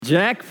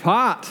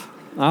Jackpot.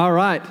 All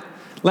right.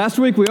 Last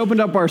week we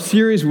opened up our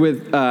series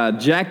with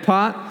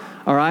Jackpot.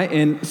 All right.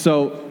 And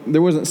so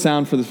there wasn't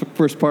sound for the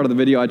first part of the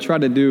video. I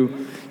tried to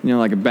do,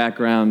 like a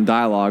background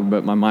dialogue,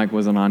 but my mic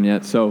wasn't on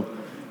yet. So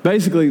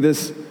basically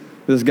this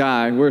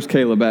guy, where's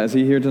Caleb at? Is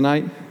he here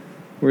tonight?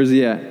 Where's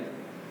he at?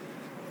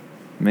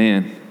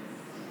 Man,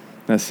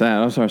 that's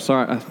sad. I'm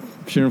sorry. I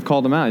shouldn't have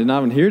called him out. He's not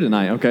even here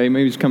tonight. Okay.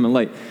 Maybe he's coming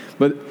late.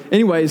 But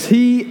anyways,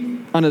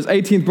 he, on his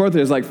 18th birthday,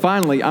 is like,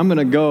 finally, I'm going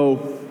to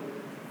go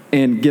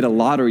and get a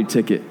lottery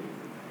ticket.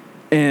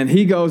 And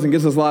he goes and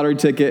gets this lottery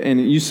ticket,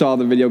 and you saw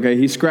the video, okay?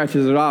 He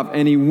scratches it off,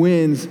 and he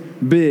wins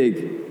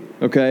big,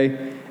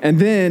 okay? And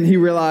then he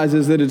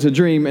realizes that it's a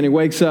dream, and he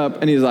wakes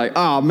up, and he's like,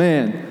 oh,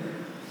 man.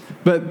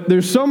 But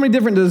there's so many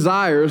different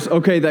desires,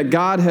 okay, that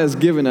God has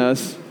given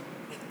us,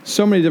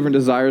 so many different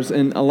desires,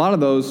 and a lot of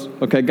those,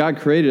 okay, God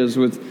created us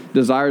with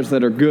desires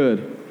that are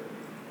good.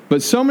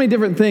 But so many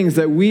different things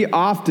that we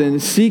often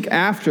seek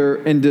after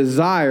and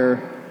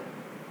desire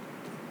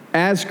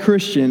as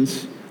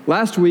Christians.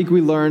 Last week we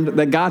learned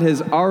that God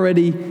has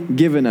already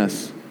given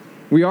us.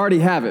 We already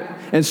have it.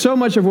 And so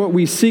much of what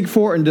we seek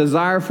for and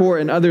desire for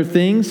and other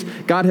things,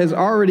 God has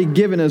already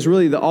given us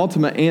really the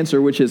ultimate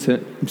answer, which is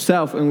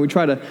Himself, and we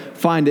try to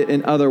find it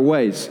in other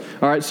ways.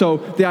 All right, so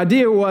the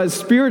idea was,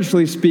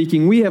 spiritually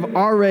speaking, we have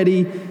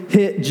already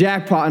hit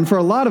jackpot. And for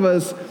a lot of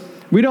us,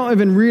 we don't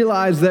even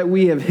realize that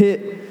we have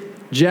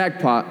hit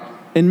jackpot.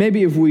 And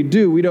maybe if we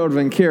do, we don't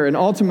even care. And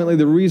ultimately,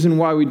 the reason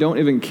why we don't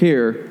even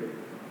care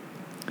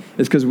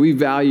is because we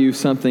value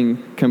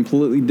something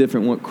completely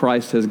different what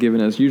Christ has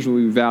given us.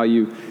 Usually we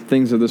value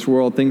things of this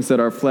world, things that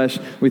our flesh,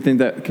 we think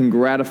that can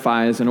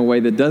gratify us in a way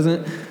that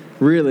doesn't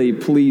really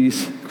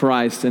please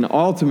Christ and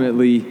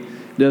ultimately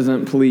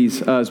doesn't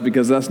please us,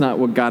 because that's not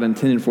what God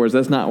intended for us.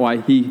 That's not why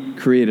He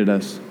created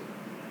us.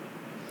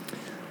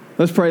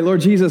 Let's pray.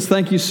 Lord Jesus,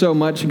 thank you so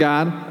much,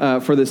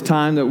 God, for this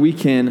time that we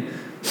can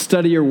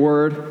study your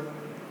word.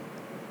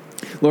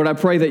 Lord, I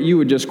pray that you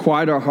would just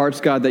quiet our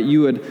hearts, God, that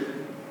you would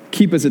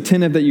keep us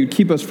attentive, that you'd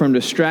keep us from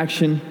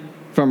distraction,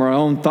 from our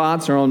own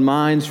thoughts, our own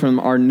minds, from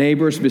our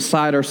neighbors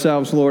beside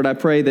ourselves. Lord, I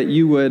pray that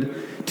you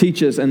would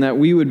teach us and that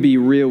we would be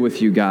real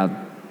with you, God.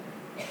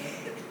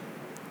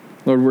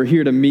 Lord, we're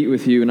here to meet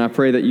with you, and I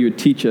pray that you would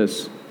teach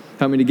us.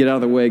 Help me to get out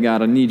of the way,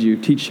 God. I need you.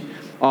 Teach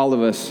all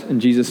of us in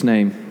Jesus'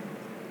 name.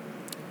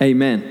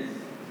 Amen.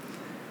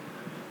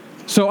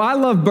 So I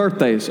love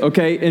birthdays,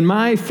 okay? In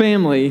my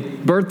family,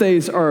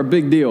 birthdays are a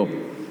big deal.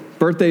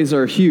 Birthdays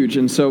are huge,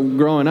 and so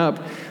growing up,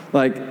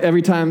 like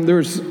every time, there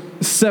was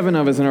 7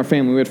 of us in our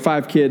family. We had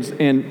 5 kids,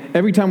 and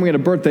every time we had a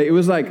birthday, it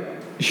was like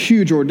a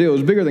huge ordeal. It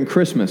was bigger than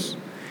Christmas.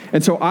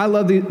 And so I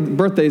love the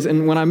birthdays.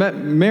 And when I met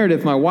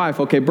Meredith, my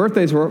wife, okay,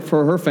 birthdays for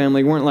her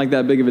family weren't like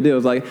that big of a deal. It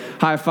was like,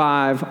 high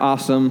five,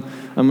 awesome.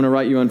 I'm going to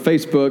write you on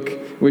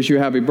Facebook, wish you a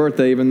happy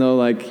birthday, even though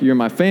like you're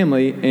my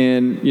family,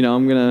 and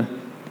I'm going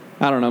to,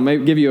 I don't know,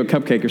 maybe give you a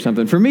cupcake or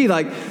something. For me,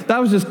 like, that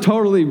was just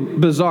totally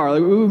bizarre.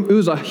 Like, it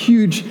was a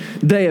huge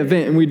day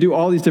event, and we do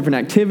all these different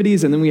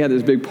activities, and then we had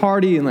this big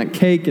party and like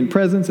cake and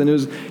presents, and it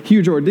was a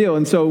huge ordeal.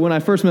 And so when I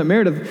first met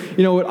Meredith,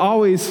 it would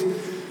always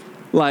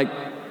like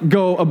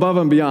go above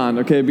and beyond,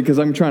 okay, because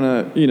I'm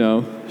trying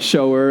to,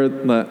 show her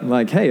that,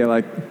 like, hey,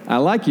 I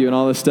like you and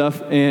all this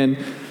stuff. And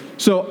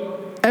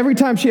so every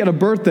time she had a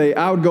birthday,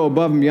 I would go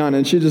above and beyond,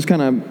 and she just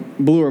kind of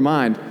blew her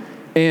mind.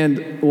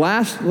 And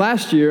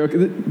last year,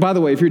 by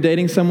the way, if you're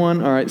dating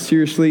someone, all right,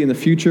 seriously, in the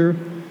future,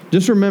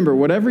 just remember,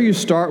 whatever you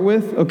start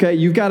with, okay,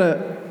 you've got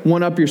to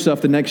one-up yourself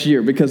the next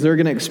year, because they're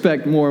going to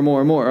expect more and more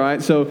and more, all right?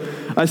 So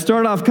I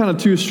started off kind of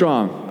too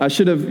strong. I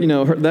should have,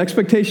 the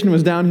expectation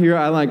was down here.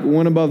 I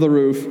went above the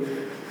roof.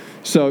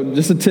 So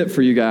just a tip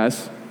for you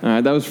guys, all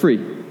right? That was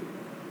free.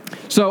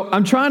 So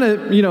I'm trying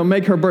to,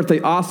 make her birthday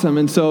awesome,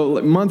 and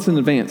so months in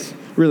advance,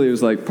 really it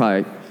was like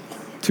probably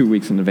 2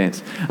 weeks in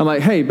advance. I'm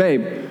like, hey,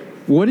 babe,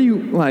 what do you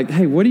want?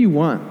 What do you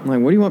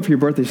want for your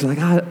birthday? She's like,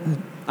 I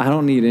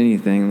don't need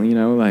anything,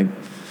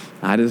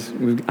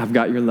 I've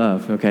got your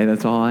love, okay?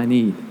 That's all I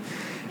need.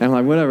 And I'm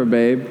like, whatever,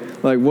 babe.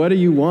 Like, what do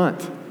you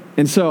want?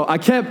 And so I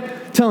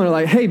kept telling her,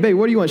 like, hey, babe,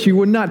 what do you want? She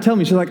would not tell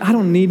me. She's like, I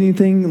don't need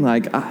anything.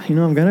 Like, I've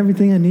got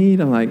everything I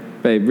need. I'm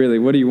like, babe, really,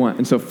 what do you want?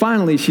 And so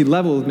finally she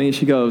leveled with me, and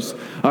she goes,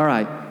 all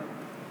right,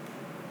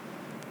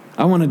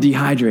 I want a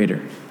dehydrator.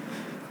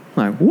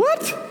 I'm like,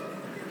 what?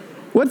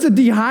 What's a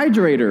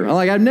dehydrator?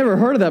 I've never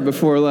heard of that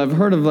before. I've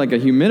heard of like a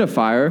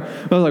humidifier.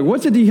 I was like,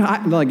 what's a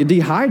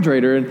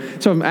dehydrator?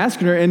 And so I'm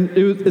asking her, and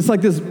it's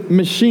like this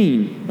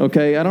machine,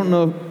 okay? I don't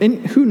know,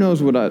 who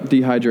knows what a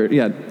dehydrator,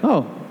 yeah,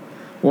 oh,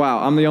 wow,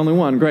 I'm the only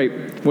one,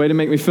 great. Way to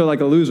make me feel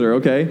like a loser,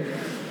 okay?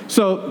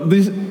 So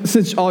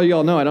since all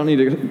y'all know, I don't need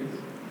to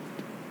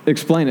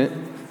explain it,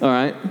 all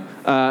right?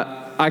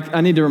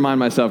 I need to remind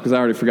myself, because I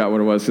already forgot what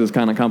it was, because it's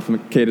kind of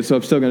complicated, so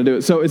I'm still going to do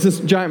it. So it's this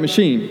giant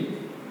machine,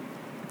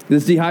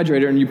 this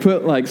dehydrator, and you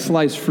put like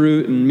sliced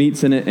fruit and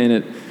meats in it, and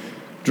it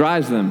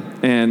dries them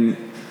and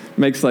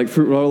makes like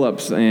fruit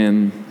roll-ups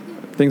and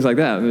things like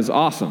that. It was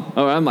awesome.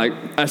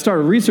 I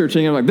started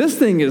researching, and I'm like, this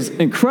thing is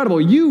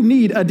incredible. You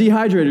need a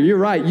dehydrator. You're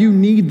right. You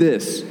need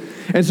this.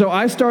 And so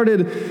I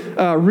started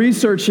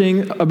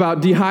researching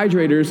about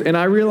dehydrators, and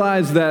I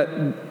realized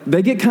that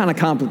they get kind of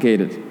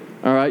complicated,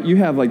 all right? You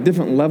have like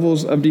different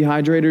levels of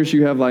dehydrators.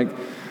 You have like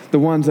the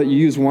ones that you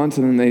use once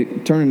and then they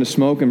turn into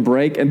smoke and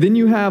break. And then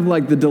you have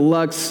like the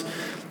deluxe,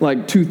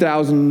 like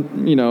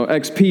 2000,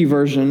 XP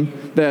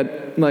version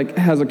that like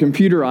has a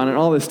computer on it and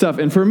all this stuff.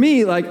 And for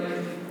me, like,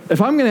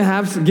 if I'm going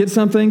to get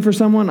something for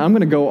someone, I'm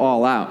going to go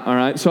all out, all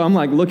right? So I'm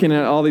like looking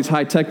at all these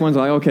high-tech ones,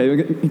 like, okay,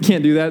 you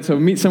can't do that, so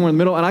meet somewhere in the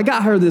middle. And I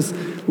got her this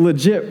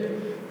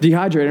legit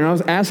dehydrator, and I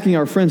was asking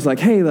our friends, like,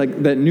 hey,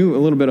 like, that knew a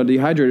little bit of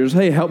dehydrators,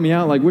 hey, help me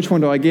out, like, which one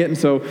do I get? And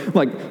so,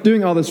 like,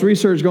 doing all this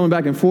research, going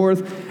back and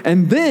forth.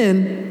 And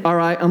then, all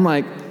right, I'm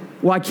like,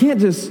 well, I had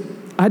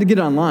to get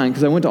it online,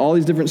 because I went to all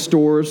these different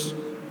stores,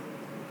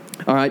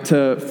 all right,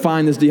 to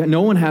find this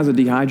no one has a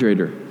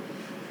dehydrator.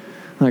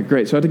 I'm like,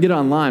 great, so I had to get it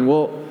online.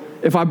 Well,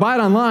 if I buy it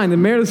online, then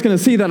Meredith's going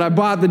to see that I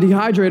bought the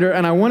dehydrator,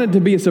 and I want it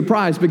to be a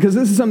surprise because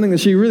this is something that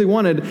she really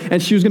wanted,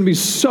 and she was going to be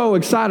so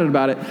excited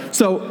about it.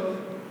 So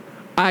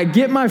I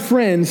get my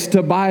friends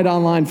to buy it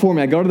online for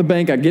me. I go to the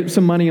bank, I get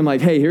some money. I'm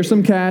like, hey, here's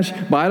some cash.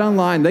 Buy it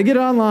online. They get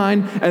it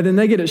online, and then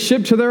they get it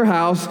shipped to their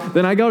house.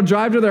 Then I go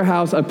drive to their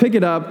house. I pick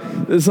it up.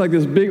 It's like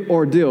this big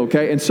ordeal,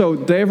 okay? And so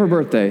day of her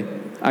birthday,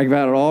 I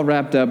got it all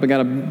wrapped up. I got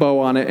a bow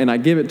on it, and I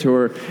give it to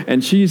her,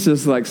 and she's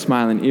just like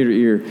smiling ear to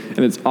ear, and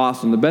it's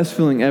awesome. The best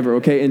feeling ever,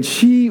 okay? And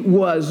she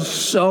was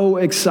so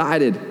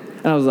excited.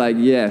 And I was like,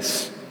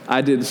 yes, I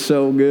did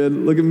so good.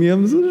 Look at me,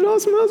 I'm such an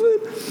awesome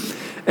husband.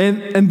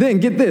 And then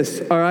get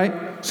this, all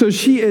right? So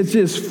she is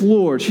just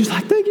floored. She's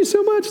like, thank you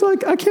so much.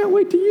 Like, I can't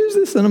wait to use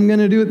this, and I'm going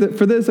to do it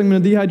for this. I'm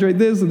going to dehydrate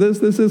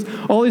this,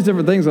 all these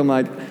different things. I'm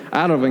like,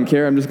 I don't even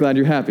care. I'm just glad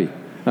you're happy,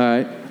 all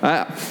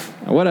right?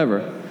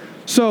 Whatever.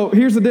 So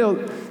here's the deal.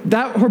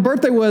 Her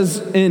birthday was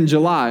in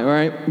July, all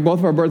right? Both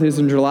of our birthdays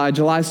in July.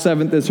 July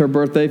 7th is her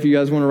birthday, if you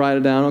guys want to write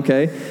it down,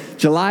 okay?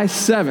 July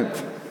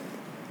 7th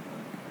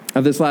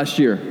of this last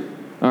year,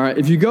 all right?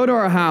 If you go to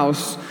our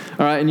house,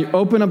 all right, and you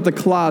open up the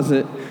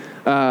closet,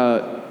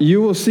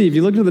 you will see, if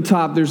you look to the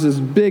top, there's this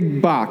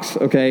big box,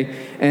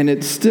 okay? And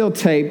it's still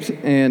taped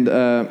and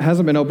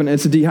hasn't been opened.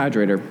 It's a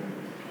dehydrator,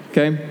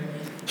 okay?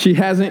 She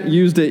hasn't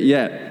used it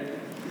yet.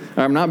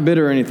 I'm not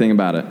bitter or anything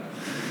about it,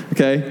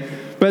 okay?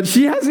 But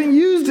she hasn't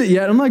used it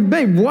yet. I'm like,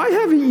 babe, why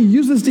haven't you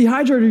used this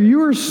dehydrator?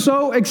 You were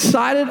so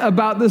excited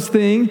about this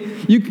thing.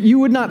 You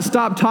would not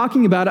stop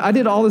talking about it. I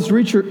did all this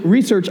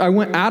research. I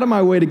went out of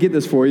my way to get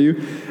this for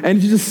you. And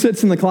it just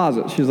sits in the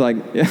closet. She's like,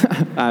 yeah,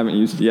 I haven't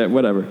used it yet,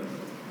 whatever.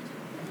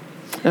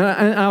 And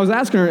I was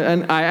asking her,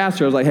 and I asked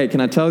her, I was like, hey,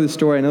 can I tell you this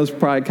story? I know it's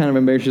probably kind of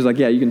embarrassing. She's like,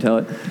 yeah, you can tell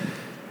it.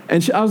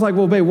 And I was like,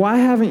 well, babe, why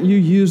haven't you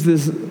used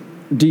this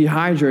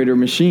dehydrator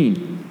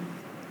machine?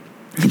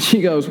 And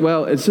she goes,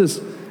 well,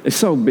 it's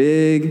so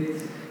big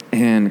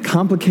and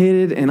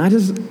complicated, and I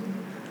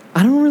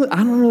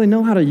don't really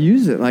know how to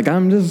use it. Like,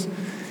 I've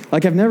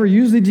never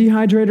used the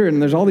dehydrator,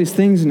 and there's all these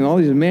things and all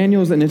these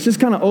manuals, and it's just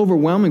kind of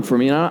overwhelming for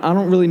me, and I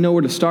don't really know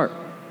where to start.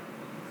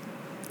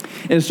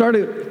 And it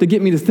started to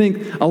get me to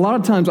think, a lot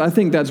of times I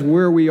think that's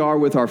where we are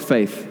with our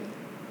faith.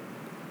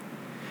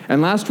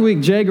 And last week,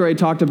 Jay Gray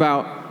talked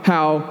about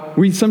how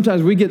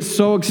sometimes we get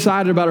so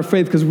excited about our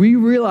faith because we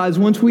realize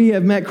once we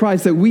have met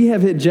Christ that we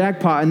have hit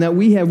jackpot and that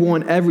we have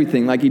won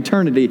everything, like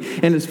eternity,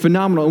 and it's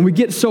phenomenal. And we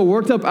get so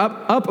worked up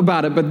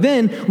about it, but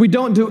then we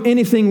don't do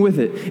anything with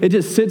it. It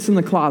just sits in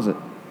the closet.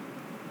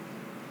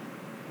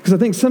 Because I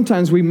think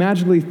sometimes we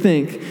magically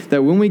think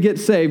that when we get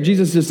saved,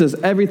 Jesus just does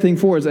everything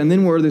for us, and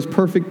then we're this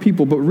perfect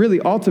people. But really,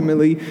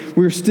 ultimately,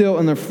 we're still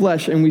in the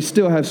flesh, and we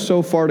still have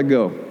so far to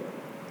go.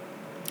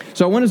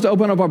 So I want us to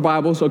open up our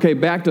Bibles, okay,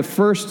 back to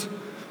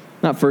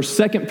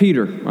 2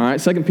 Peter, all right?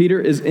 2 Peter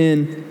is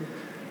in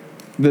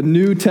the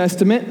New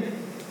Testament,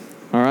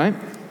 all right?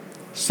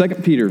 2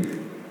 Peter. And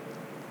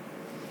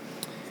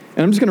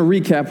I'm just going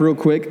to recap real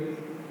quick.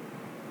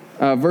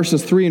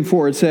 Verses 3 and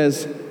 4, it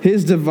says,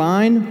 his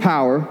divine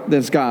power,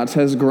 that's God's,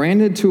 has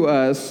granted to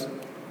us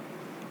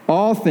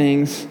all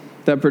things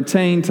that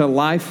pertain to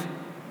life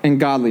and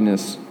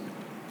godliness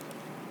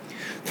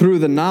through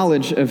the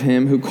knowledge of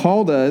him who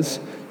called us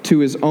to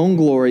his own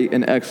glory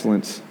and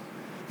excellence.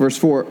 Verse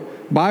 4,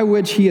 by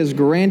which he has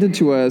granted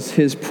to us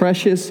his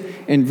precious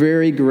and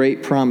very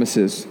great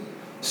promises,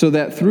 so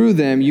that through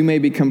them you may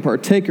become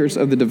partakers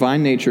of the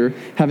divine nature,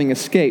 having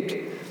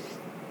escaped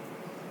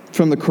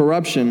from the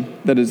corruption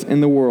that is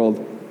in the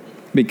world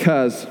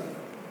because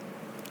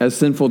of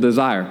sinful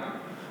desire.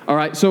 All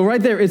right, so right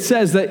there it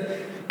says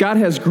that God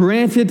has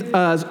granted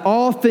us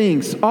all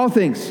things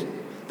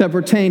that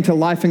pertain to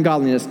life and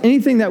godliness.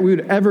 Anything that we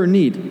would ever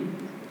need,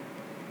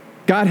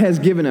 God has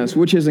given us,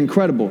 which is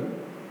incredible.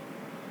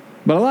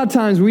 But a lot of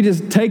times we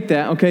just take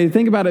that, okay,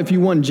 think about it if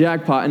you won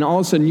jackpot and all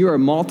of a sudden you're a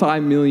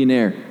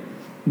multi-millionaire.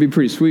 It'd be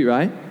pretty sweet,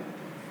 right?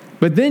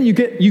 But then you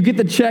get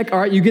the check, all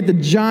right, you get the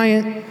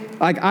giant,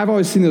 like I've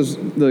always seen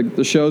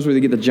the shows where they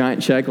get the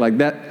giant check, like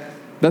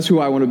that's who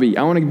I want to be.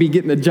 I want to be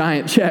getting the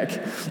giant check,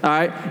 all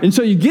right? And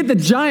so you get the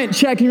giant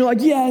check and you're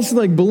like, yes,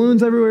 like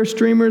balloons everywhere,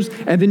 streamers,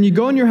 and then you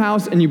go in your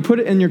house and you put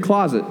it in your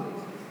closet. I'm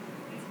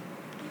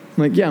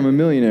like, yeah, I'm a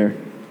millionaire.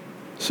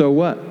 So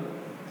what?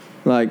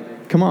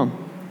 Like, come on.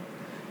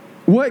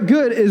 What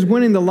good is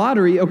winning the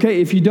lottery,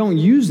 okay, if you don't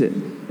use it,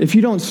 if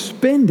you don't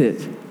spend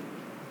it?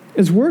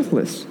 It's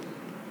worthless.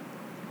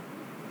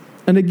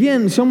 And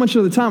again, so much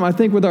of the time, I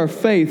think with our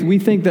faith, we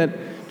think that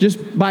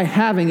just by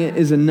having it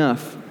is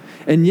enough.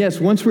 And yes,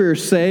 once we are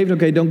saved,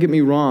 okay, don't get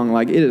me wrong,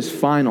 like it is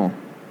final.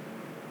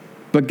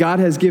 But God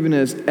has given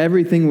us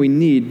everything we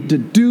need to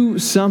do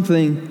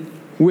something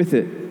with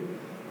it.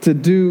 To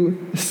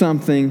do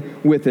something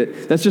with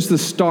it. That's just the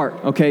start,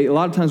 okay? A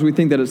lot of times we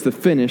think that it's the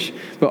finish,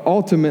 but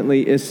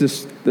ultimately it's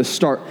just the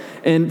start.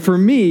 And for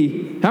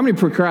me, how many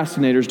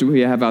procrastinators do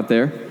we have out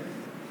there?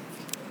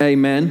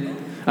 Amen.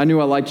 I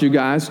knew I liked you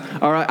guys.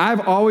 All right,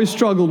 I've always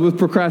struggled with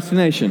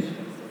procrastination.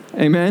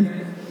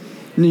 Amen.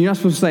 And you're not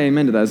supposed to say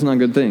amen to that. It's not a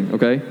good thing,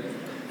 okay?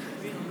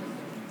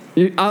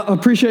 I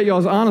appreciate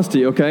y'all's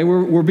honesty, okay?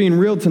 We're being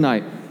real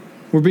tonight.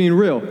 We're being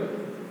real.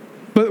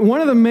 But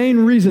one of the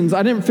main reasons,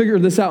 I didn't figure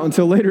this out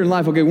until later in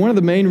life, okay, one of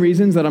the main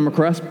reasons that I'm a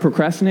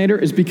procrastinator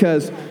is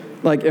because,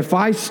 like, if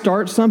I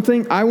start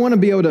something, I want to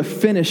be able to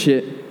finish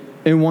it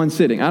in one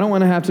sitting. I don't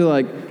want to have to,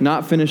 like,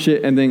 not finish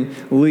it and then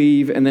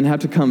leave and then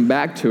have to come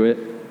back to it.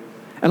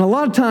 And a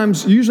lot of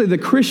times, usually the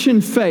Christian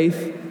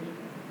faith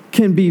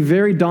can be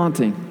very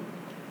daunting.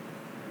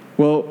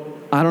 Well,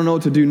 I don't know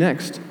what to do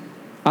next.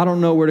 I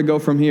don't know where to go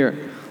from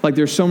here. Like,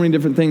 there's so many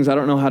different things I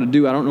don't know how to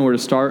do. I don't know where to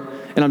start.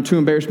 And I'm too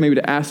embarrassed maybe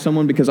to ask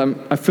someone because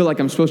I feel like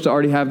I'm supposed to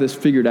already have this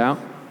figured out.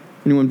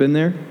 Anyone been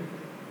there?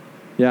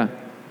 Yeah.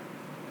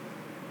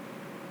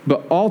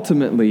 But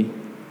ultimately,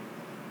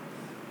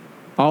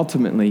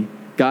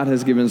 God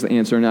has given us the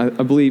answer. And I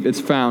believe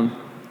it's found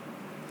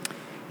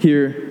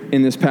here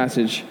in this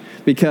passage.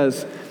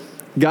 Because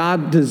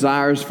God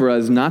desires for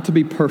us not to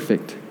be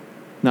perfect.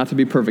 Not to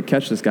be perfect.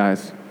 Catch this,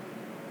 guys.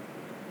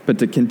 But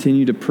to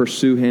continue to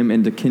pursue Him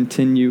and to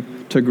continue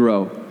to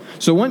grow.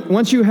 So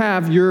once you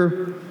have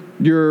your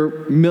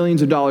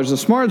millions of dollars, the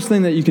smartest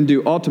thing that you can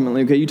do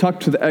ultimately, okay, you talk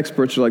to the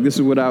experts, you're like, this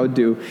is what I would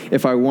do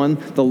if I won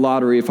the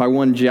lottery, if I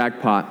won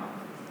jackpot.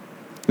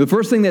 The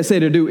first thing they say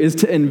to do is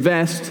to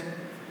invest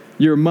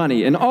your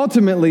money. And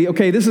ultimately,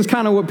 okay, this is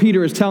kind of what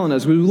Peter is telling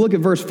us. We look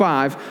at verse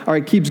 5, all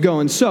right, keeps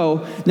going.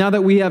 So now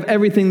that we have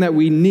everything that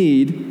we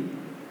need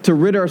to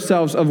rid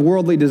ourselves of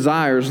worldly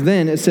desires,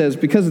 then it says,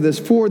 because of this,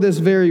 for this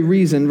very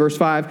reason, verse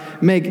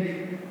 5,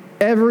 make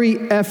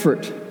every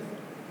effort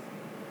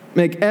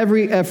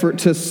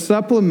to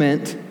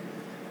supplement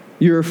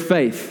your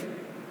faith.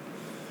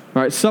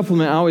 All right,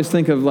 supplement, I always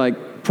think of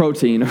like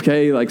protein,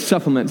 okay, like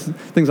supplements,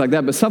 things like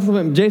that. But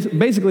supplement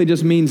basically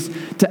just means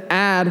to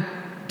add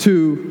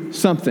to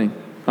something,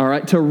 all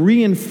right, to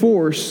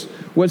reinforce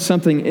what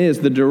something is,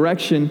 the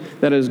direction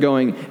that is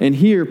going. And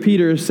here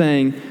Peter is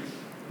saying,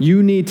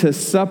 you need to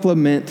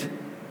supplement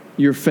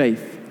your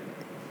faith.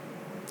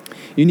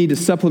 You need to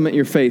supplement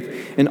your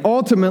faith. And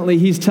ultimately,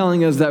 he's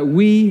telling us that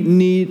we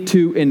need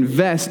to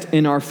invest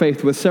in our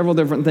faith with several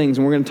different things.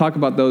 And we're going to talk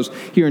about those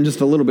here in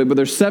just a little bit. But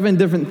there's 7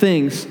 different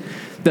things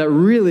that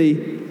really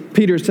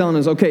Peter's telling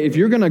us, okay, if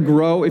you're going to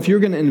grow, if you're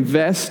going to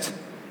invest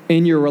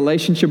in your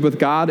relationship with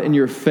God and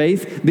your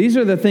faith, these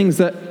are the things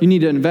that you need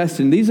to invest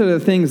in. These are the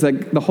things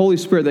that the Holy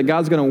Spirit, that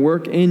God's going to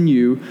work in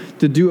you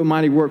to do a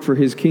mighty work for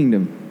His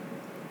kingdom.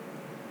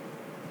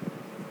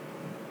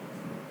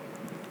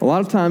 A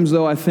lot of times,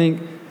 though, I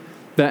think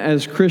that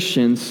as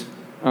Christians,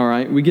 all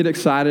right, we get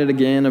excited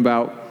again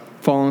about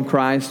following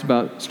Christ,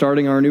 about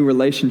starting our new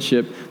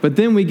relationship, but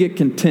then we get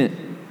content.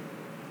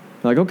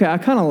 Like, okay, I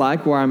kind of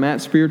like where I'm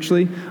at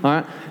spiritually, all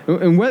right?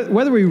 And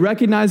whether we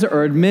recognize it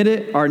or admit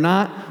it or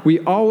not, we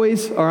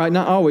always, all right,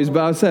 not always,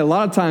 but I would say a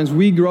lot of times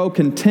we grow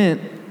content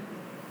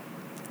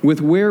with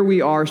where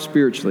we are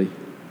spiritually.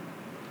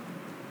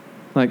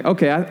 Like,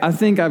 okay, I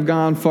think I've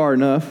gone far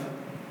enough.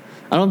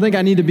 I don't think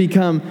I need to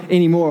become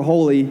any more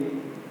holy.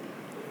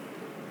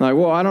 Like,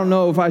 well, I don't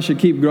know if I should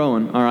keep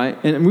growing, all right?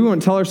 And we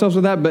won't tell ourselves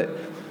with that, but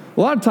a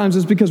lot of times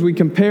it's because we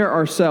compare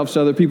ourselves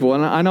to other people.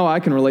 And I know I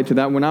can relate to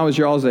that. When I was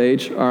y'all's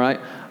age, all right,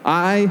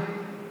 I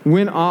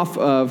went off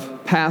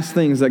of past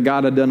things that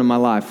God had done in my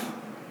life.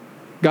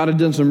 God had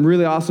done some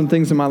really awesome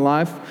things in my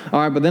life,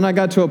 all right, but then I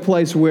got to a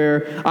place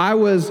where I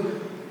was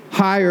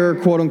higher,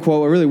 quote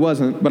unquote. I really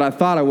wasn't, but I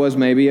thought I was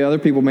maybe. Other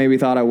people maybe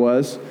thought I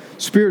was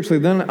spiritually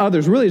than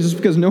others, really just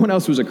because no one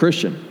else was a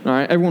Christian, all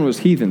right? Everyone was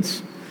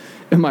heathens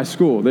in my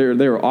school.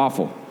 They were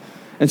awful.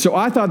 And so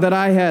I thought that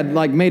I had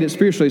like made it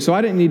spiritually, so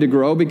I didn't need to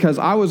grow because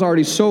I was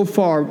already so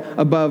far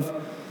above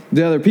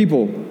the other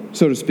people,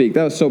 so to speak.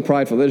 That was so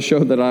prideful. That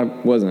showed that I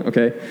wasn't,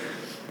 okay?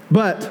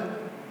 But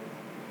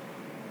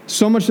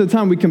so much of the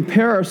time we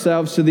compare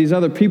ourselves to these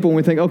other people and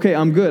we think, okay,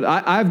 I'm good.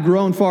 I've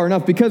grown far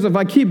enough, because if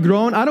I keep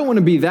growing, I don't want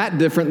to be that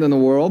different than the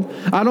world.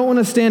 I don't want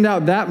to stand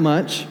out that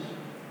much.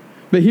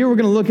 But here we're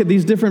going to look at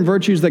these different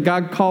virtues that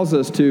God calls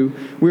us to.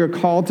 We are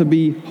called to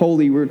be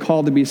holy. We're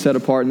called to be set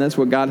apart, and that's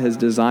what God has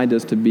designed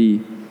us to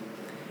be.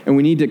 And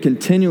we need to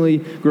continually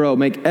grow.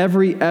 Make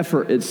every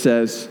effort, it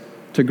says,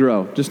 to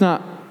grow. Just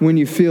not when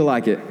you feel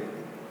like it.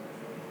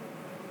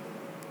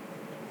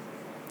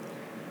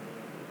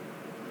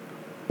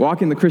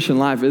 Walking the Christian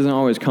life isn't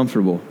always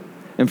comfortable.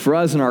 And for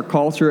us in our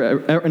culture,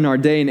 in our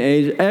day and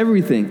age,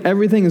 everything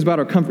is about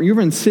our comfort. You've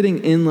been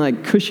sitting in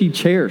like cushy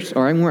chairs,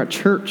 all right, when we're at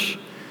church.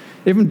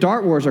 Even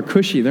dartboards are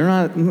cushy. They're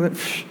not,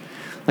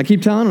 I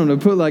keep telling them to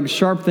put like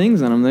sharp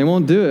things on them. They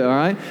won't do it, all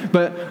right?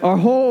 But our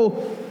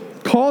whole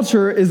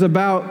culture is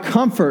about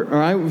comfort, all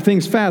right?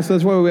 Things fast.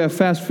 That's why we have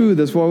fast food.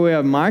 That's why we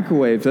have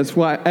microwaves. That's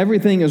why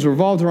everything is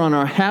revolved around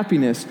our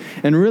happiness.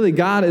 And really,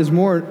 God is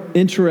more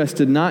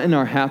interested not in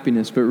our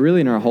happiness, but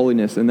really in our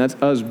holiness. And that's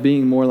us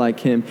being more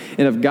like Him.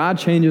 And if God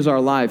changes our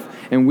life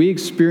and we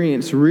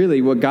experience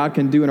really what God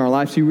can do in our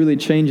lives, He really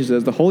changes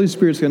us. The Holy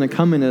Spirit's going to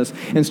come in us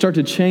and start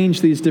to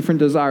change these different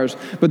desires.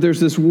 But there's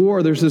this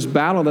war, there's this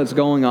battle that's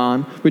going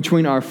on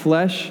between our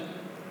flesh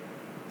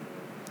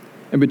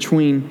and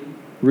between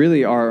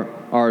really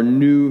our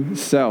new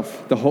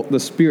self, the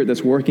Spirit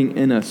that's working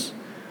in us.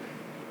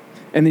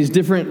 And these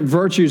different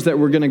virtues that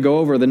we're going to go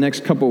over the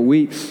next couple of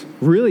weeks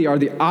really are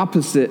the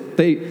opposite.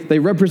 They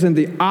represent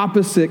the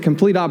opposite,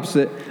 complete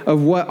opposite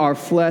of what our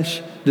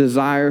flesh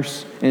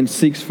desires and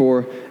seeks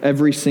for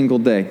every single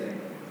day.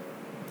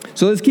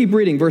 So let's keep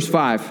reading verse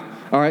 5.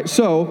 All right,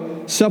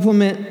 so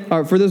supplement,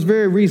 for this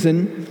very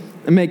reason,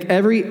 make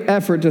every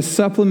effort to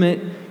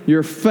supplement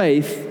your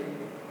faith,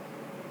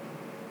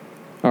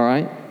 all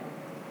right,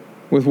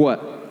 with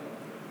what?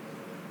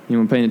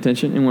 Anyone paying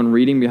attention? Anyone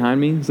reading behind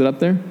me? Is it up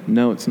there?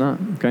 No, it's not.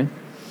 Okay.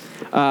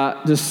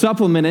 To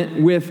supplement it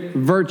with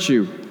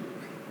virtue.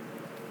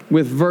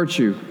 With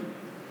virtue.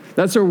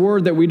 That's a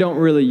word that we don't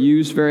really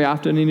use very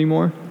often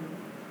anymore.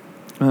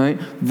 All right.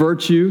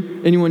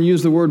 Virtue. Anyone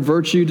use the word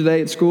virtue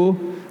today at school?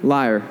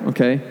 Liar.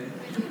 Okay.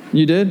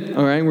 You did?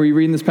 All right. Were you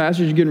reading this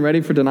passage? You getting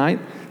ready for tonight?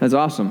 That's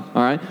awesome.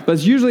 All right. But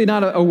it's usually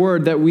not a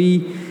word that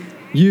we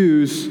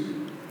use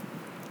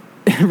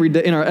every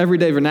day in our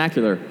everyday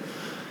vernacular.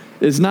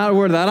 It's not a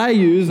word that I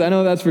use, I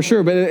know that's for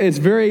sure, but it's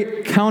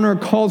very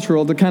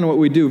countercultural to kind of what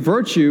we do.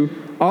 Virtue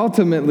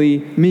ultimately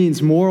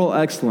means moral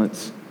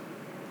excellence.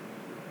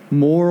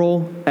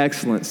 Moral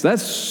excellence.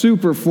 That's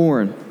super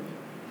foreign.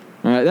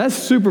 All right, that's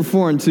super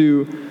foreign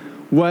to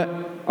what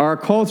our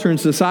culture and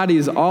society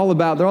is all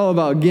about. They're all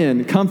about,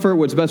 again, comfort,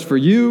 what's best for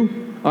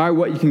you, all right,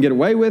 what you can get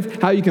away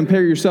with, how you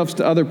compare yourselves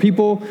to other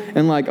people,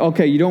 and like,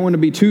 okay, you don't want to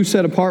be too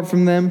set apart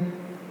from them.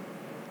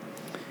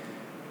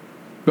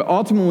 But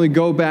ultimately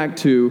go back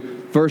to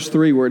verse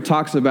 3 where it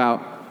talks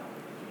about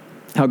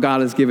how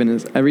God has given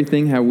us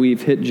everything, how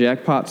we've hit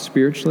jackpot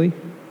spiritually.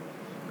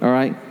 All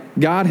right?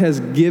 God has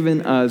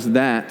given us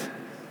that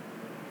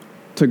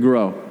to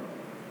grow.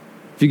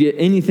 If you get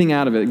anything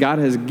out of it, God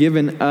has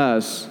given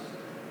us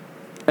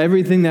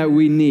everything that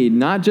we need,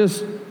 not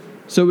just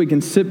so we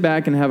can sit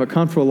back and have a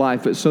comfortable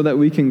life, but so that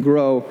we can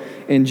grow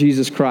in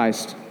Jesus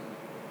Christ.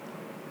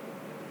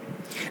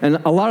 And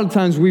a lot of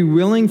times we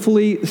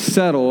willingly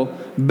settle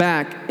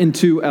back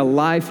into a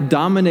life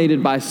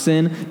dominated by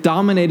sin,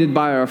 dominated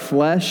by our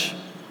flesh.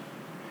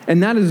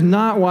 And that is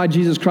not why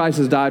Jesus Christ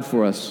has died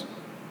for us.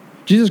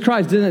 Jesus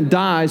Christ didn't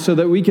die so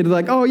that we could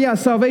like, oh yeah,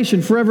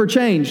 salvation, forever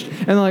changed.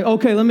 And like,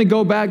 okay, let me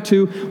go back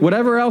to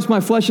whatever else my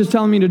flesh is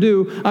telling me to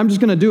do. I'm just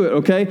going to do it,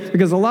 okay?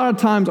 Because a lot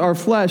of times our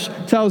flesh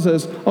tells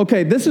us,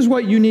 okay, this is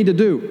what you need to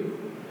do.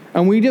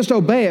 And we just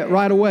obey it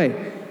right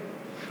away.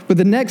 But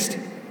the next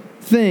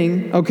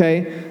thing,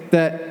 okay,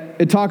 that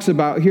it talks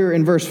about here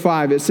in verse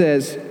 5, it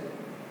says,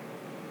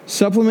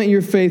 supplement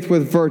your faith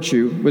with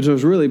virtue, which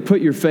was really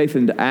put your faith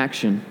into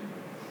action.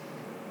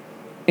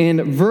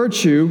 And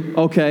virtue,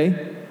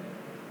 okay,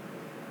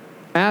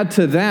 add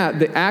to that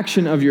the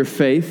action of your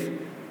faith,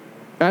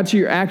 add to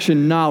your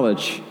action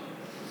knowledge.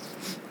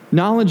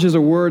 Knowledge is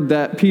a word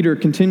that Peter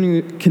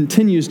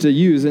continues to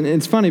use, and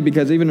it's funny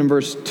because even in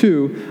verse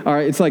 2, all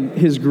right, it's like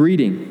his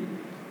greeting.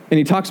 And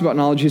he talks about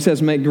knowledge. He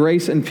says, may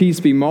grace and peace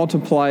be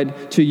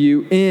multiplied to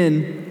you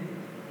in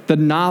the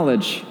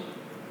knowledge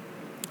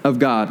of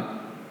God.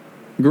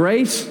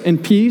 Grace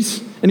and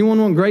peace. Anyone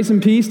want grace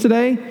and peace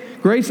today?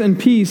 Grace and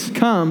peace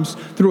comes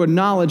through a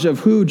knowledge of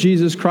who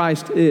Jesus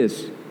Christ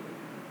is.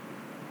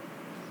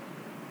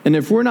 And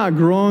if we're not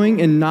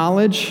growing in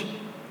knowledge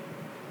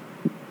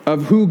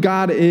of who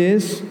God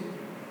is,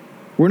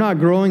 we're not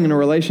growing in a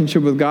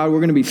relationship with God, we're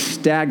going to be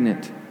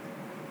stagnant.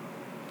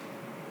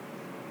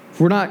 If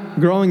we're not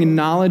growing in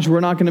knowledge, we're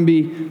not going to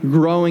be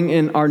growing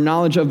in our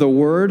knowledge of the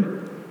Word.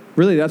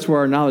 Really, that's where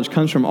our knowledge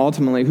comes from,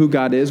 ultimately, who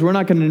God is. We're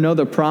not going to know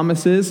the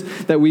promises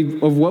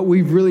of what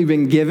we've really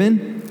been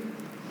given,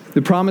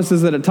 the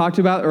promises that it talked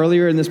about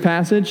earlier in this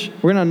passage.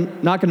 We're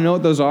not going to know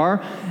what those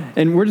are,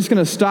 and we're just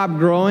going to stop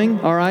growing,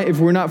 all right, if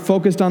we're not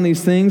focused on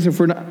these things, if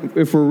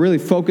we're really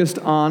focused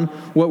on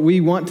what we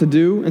want to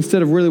do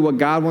instead of really what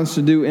God wants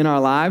to do in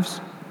our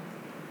lives.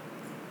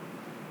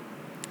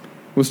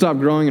 We'll stop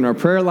growing in our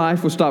prayer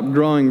life. We'll stop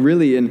growing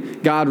really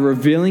in God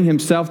revealing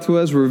Himself to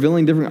us,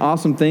 revealing different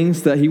awesome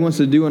things that He wants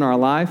to do in our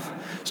life.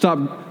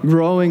 Stop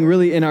growing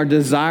really in our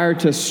desire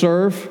to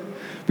serve.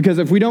 Because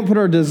if we don't put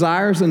our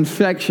desires and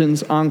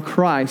affections on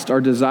Christ,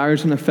 our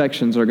desires and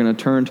affections are going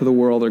to turn to the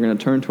world, they're going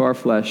to turn to our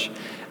flesh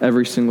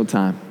every single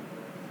time.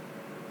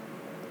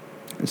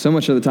 And so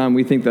much of the time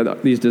we think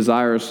that these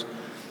desires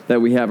that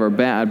we have are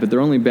bad, but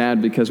they're only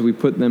bad because we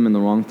put them in the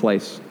wrong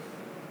place.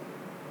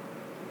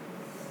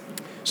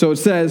 So it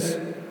says,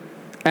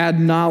 add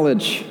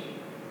knowledge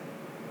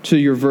to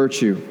your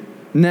virtue.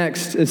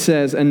 Next, it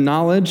says, and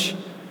knowledge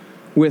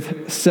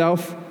with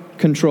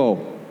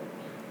self-control.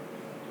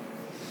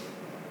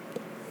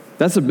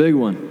 That's a big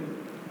one.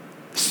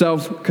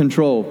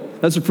 Self-control.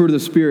 That's a fruit of the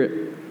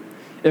Spirit.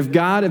 If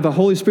the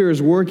Holy Spirit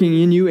is working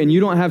in you and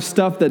you don't have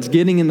stuff that's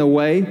getting in the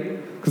way,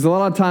 because a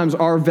lot of times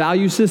our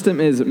value system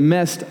is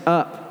messed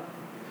up.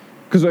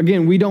 Because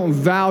again, we don't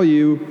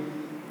value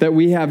that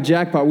we have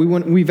jackpot.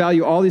 We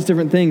value all these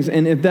different things.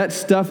 And if that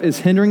stuff is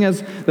hindering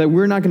us, that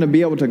we're not going to be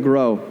able to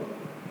grow.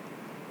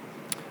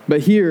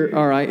 But here,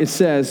 all right, it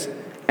says,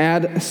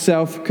 add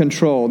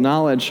self-control.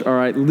 Knowledge, all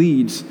right,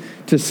 leads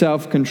to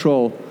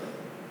self-control.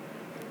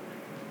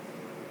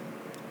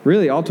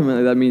 Really,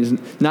 ultimately, that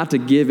means not to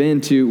give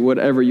in to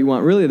whatever you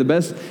want. Really, the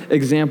best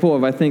example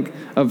of, I think,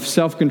 of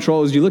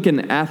self-control is you look at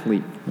an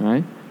athlete, all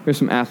right? There's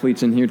some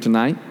athletes in here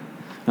tonight.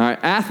 All right,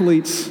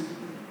 athletes,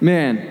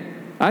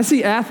 man, I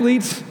see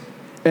athletes,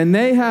 and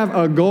they have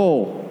a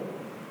goal.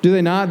 Do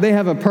they not? They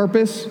have a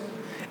purpose.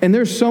 And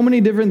there's so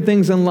many different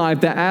things in life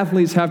that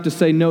athletes have to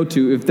say no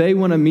to if they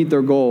want to meet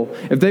their goal.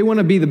 If they want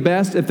to be the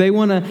best, if they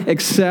want to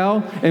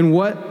excel in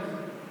what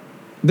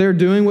they're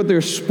doing, what their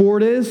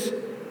sport is,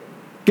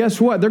 guess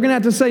what? They're going to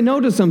have to say no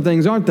to some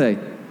things, aren't they?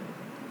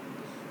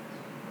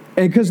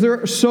 And because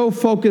they're so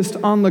focused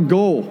on the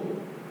goal.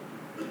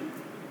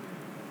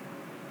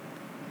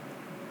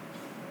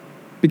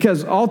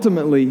 Because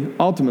ultimately,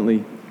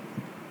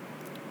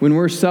 when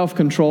we're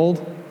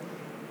self-controlled,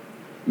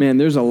 man,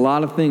 there's a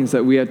lot of things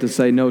that we have to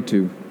say no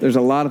to. There's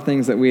a lot of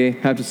things that we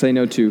have to say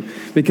no to.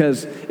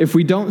 Because if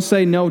we don't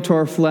say no to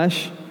our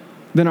flesh,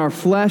 then our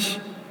flesh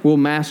will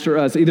master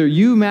us. Either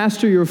you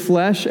master your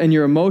flesh and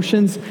your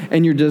emotions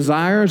and your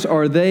desires,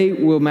 or they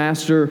will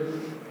master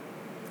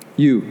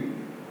you.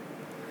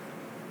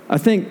 I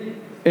think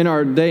in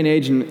our day and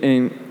age,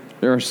 in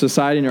our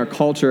society, in our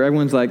culture,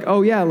 everyone's like,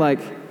 oh yeah, like,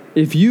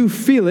 if you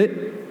feel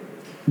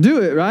it,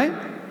 do it, right?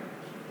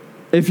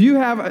 If you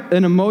have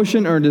an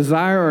emotion or a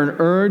desire or an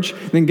urge,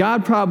 then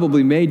God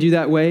probably made you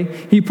that way.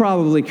 He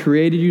probably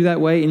created you that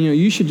way, and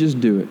you should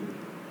just do it.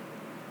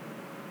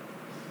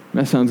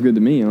 That sounds good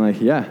to me. I'm like,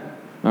 yeah,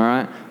 all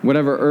right.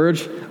 Whatever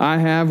urge I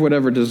have,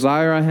 whatever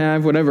desire I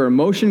have, whatever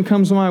emotion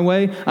comes my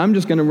way, I'm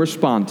just going to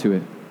respond to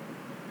it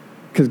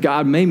because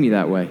God made me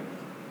that way.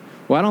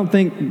 Well, I don't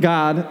think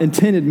God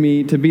intended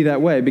me to be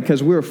that way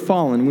because we're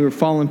fallen. We were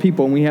fallen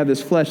people, and we have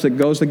this flesh that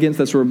goes against,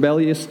 that's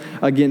rebellious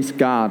against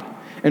God.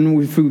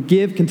 And if we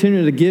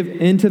continue to give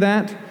into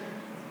that,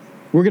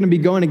 we're going to be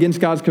going against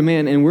God's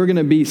command, and we're going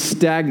to be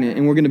stagnant,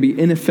 and we're going to be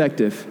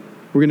ineffective.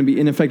 We're going to be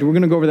ineffective. We're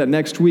going to go over that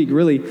next week,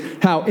 really,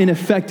 how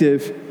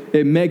ineffective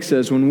it makes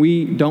us when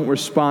we don't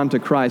respond to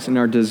Christ and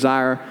our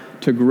desire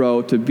to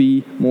grow, to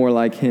be more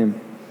like Him.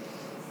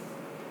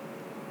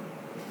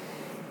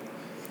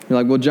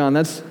 You're like, well, John,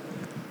 that's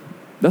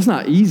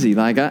not easy.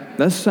 Like,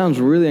 that sounds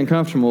really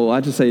uncomfortable.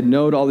 I just say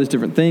no to all these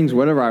different things,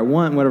 whatever I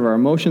want, whatever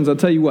emotions. I'll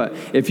tell you what,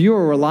 if you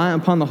are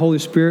reliant upon the Holy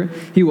Spirit,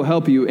 He will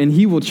help you, and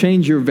He will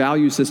change your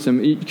value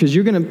system because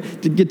you're going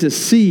to get to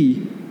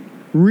see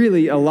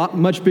really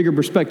much bigger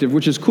perspective,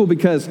 which is cool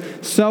because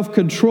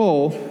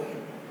self-control,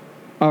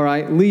 all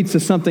right, leads to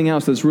something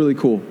else that's really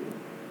cool,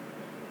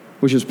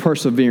 which is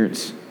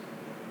perseverance.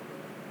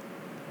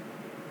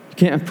 You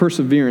can't have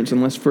perseverance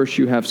unless first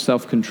you have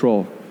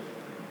self-control.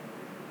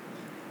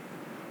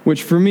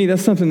 Which for me,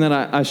 that's something that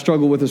I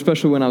struggled with,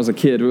 especially when I was a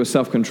kid, with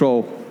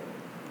self-control.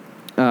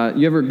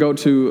 You ever go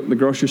to the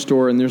grocery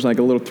store and there's like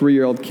a little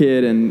 3-year-old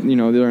kid and,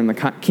 they're in the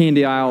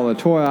candy aisle, the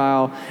toy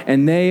aisle,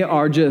 and they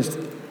are just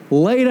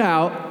laid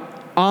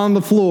out on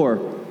the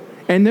floor.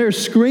 And they're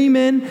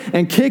screaming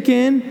and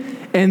kicking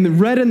and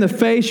red in the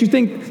face. You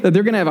think that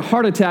they're going to have a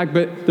heart attack,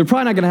 but they're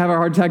probably not going to have a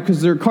heart attack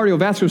because their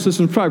cardiovascular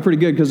system is probably pretty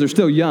good because they're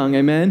still young,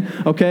 amen?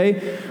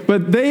 Okay?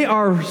 But they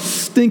are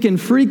stinking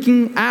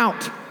freaking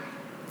out.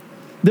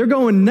 They're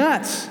going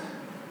nuts.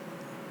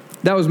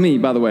 That was me,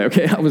 by the way,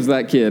 okay? I was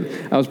that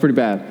kid. I was pretty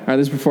bad. All right,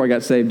 this is before I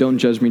got saved. Don't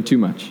judge me too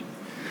much.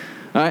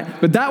 All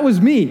right, but that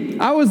was me.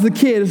 I was the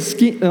kid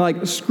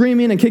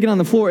screaming and kicking on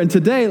the floor. And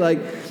today,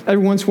 every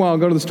once in a while, I'll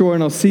go to the store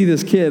and I'll see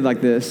this kid like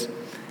this.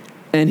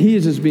 And he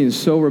is just being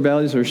so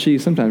rebellious, or she,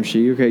 sometimes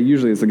she, okay,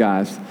 usually it's the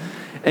guys.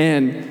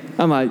 And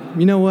I'm like,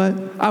 you know what?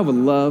 I would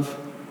love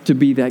to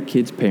be that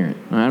kid's parent.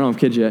 All right, I don't have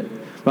kids yet.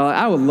 But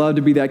I would love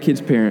to be that kid's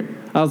parent.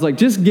 I was like,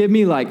 just give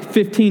me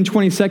 15,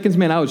 20 seconds,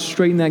 man. I would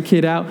straighten that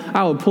kid out.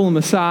 I would pull him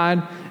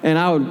aside, and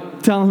I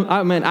would tell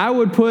him, I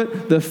would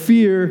put the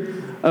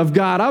fear of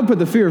God, I would put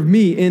the fear of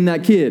me in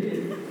that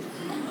kid.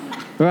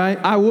 Right?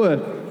 I would.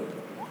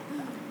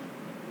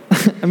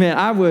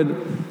 I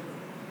would.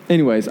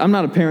 Anyways, I'm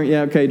not a parent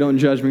yet. Okay, don't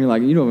judge me.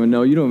 Like, you don't even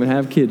know. You don't even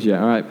have kids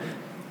yet. All right?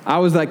 I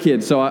was that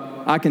kid, so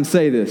I can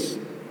say this.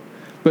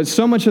 But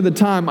so much of the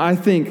time, I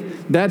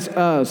think that's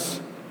us.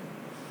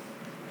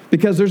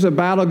 Because there's a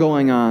battle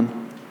going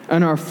on,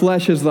 and our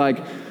flesh is like,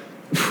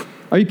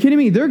 are you kidding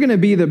me?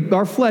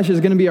 Our flesh is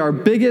going to be our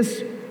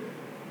biggest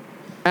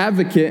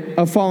advocate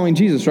of following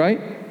Jesus,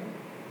 right?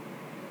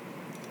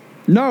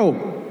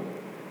 No.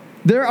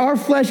 Our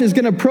flesh is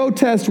going to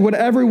protest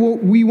whatever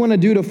we want to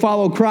do to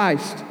follow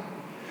Christ.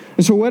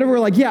 And so whatever we're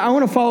like, yeah, I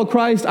want to follow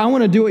Christ. I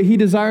want to do what he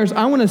desires.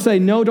 I want to say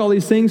no to all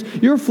these things.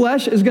 Your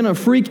flesh is going to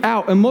freak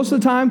out. And most of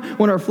the time,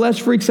 when our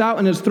flesh freaks out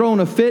and is throwing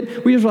a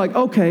fit, we just are like,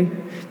 okay,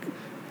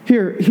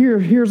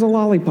 here's a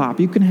lollipop.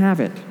 You can have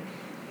it.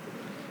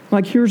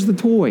 Like, here's the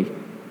toy.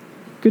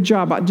 Good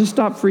job. Just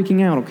stop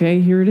freaking out, okay?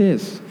 Here it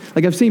is.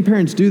 Like, I've seen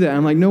parents do that.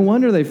 I'm like, no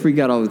wonder they freak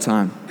out all the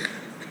time.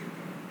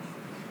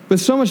 But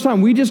so much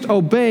time, we just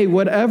obey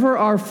whatever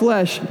our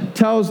flesh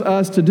tells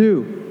us to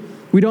do.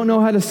 We don't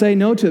know how to say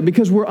no to it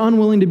because we're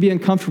unwilling to be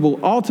uncomfortable,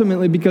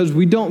 ultimately because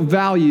we don't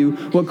value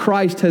what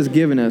Christ has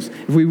given us.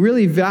 If we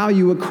really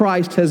value what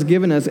Christ has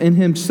given us in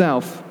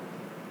himself,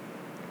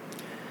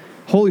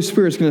 Holy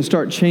Spirit's going to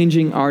start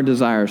changing our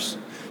desires.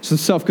 So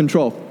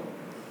self-control.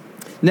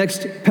 The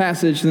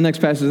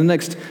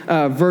next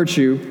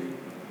virtue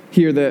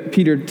here that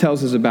Peter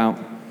tells us about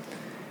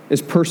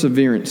is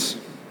perseverance.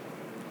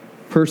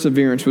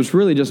 Perseverance, which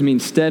really just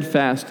means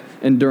steadfast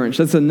endurance.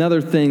 That's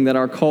another thing that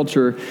our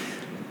culture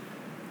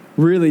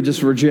really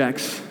just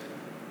rejects.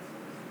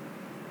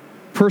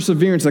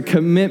 Perseverance, a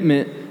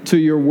commitment to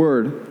your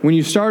word. When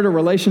you start a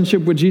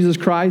relationship with Jesus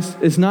Christ,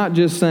 it's not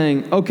just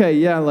saying, okay,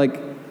 yeah,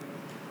 like,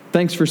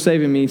 thanks for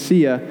saving me,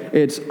 see ya.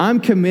 It's, I'm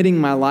committing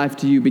my life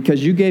to you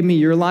because you gave me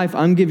your life,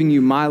 I'm giving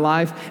you my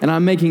life, and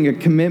I'm making a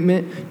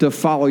commitment to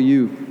follow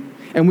you.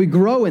 And we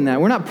grow in that.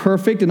 We're not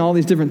perfect in all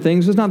these different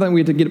things. It's not that we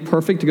have to get it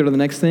perfect to go to the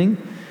next thing.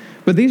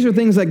 But these are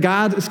things that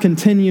God is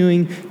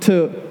continuing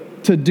to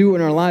do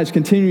in our lives,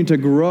 continuing to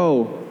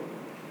grow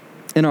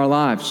in our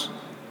lives.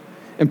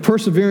 And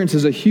perseverance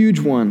is a huge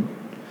one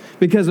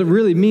because it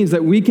really means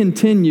that we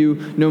continue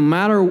no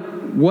matter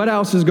what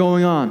else is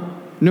going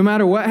on, no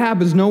matter what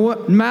happens,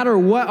 no matter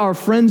what our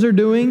friends are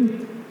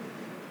doing,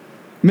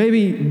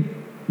 maybe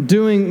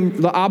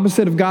doing the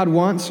opposite of God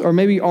wants, or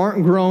maybe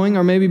aren't growing,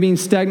 or maybe being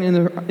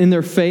stagnant in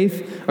their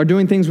faith, or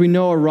doing things we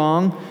know are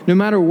wrong. No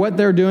matter what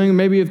they're doing,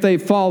 maybe if they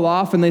fall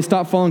off and they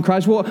stop following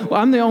Christ, well,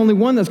 I'm the only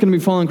one that's going to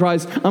be following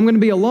Christ. I'm going to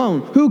be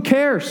alone. Who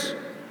cares?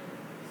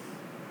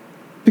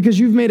 Because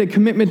you've made a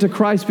commitment to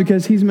Christ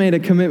because he's made a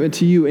commitment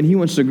to you and he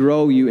wants to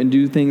grow you and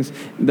do things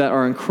that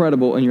are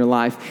incredible in your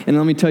life. And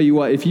let me tell you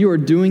what, if you are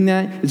doing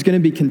that, it's going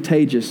to be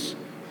contagious.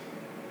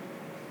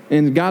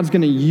 And God's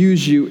going to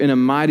use you in a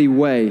mighty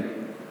way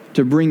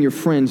to bring your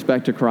friends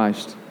back to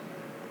Christ.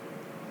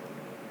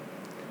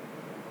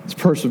 It's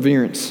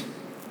perseverance.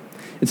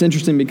 It's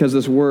interesting because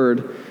this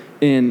word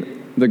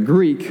in the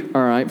Greek,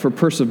 all right, for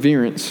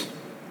perseverance,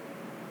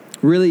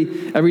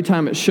 really every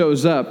time it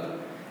shows up,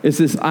 it's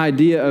this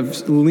idea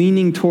of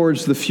leaning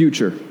towards the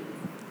future,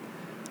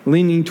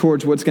 leaning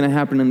towards what's going to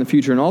happen in the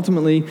future. And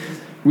ultimately,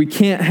 we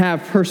can't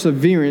have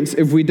perseverance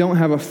if we don't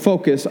have a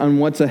focus on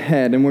what's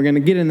ahead. And we're going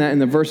to get in that in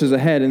the verses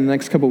ahead in the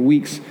next couple of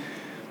weeks.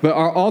 But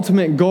our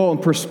ultimate goal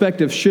and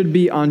perspective should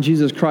be on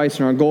Jesus Christ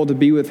and our goal to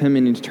be with him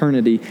in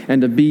eternity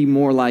and to be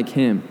more like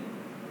him.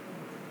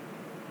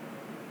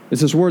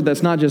 It's this word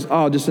that's not just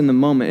in the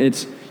moment.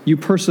 It's you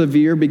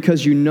persevere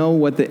because you know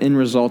what the end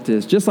result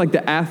is. Just like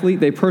the athlete,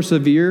 they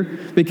persevere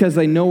because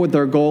they know what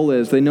their goal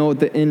is. They know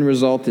what the end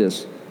result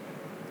is.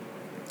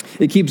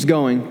 It keeps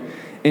going.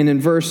 And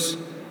in verse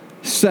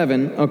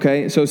 7,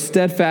 okay, so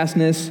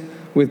steadfastness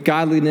with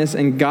godliness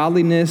and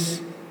godliness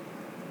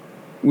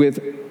with,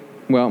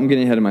 well, I'm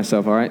getting ahead of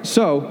myself, all right?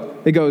 So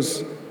it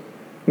goes,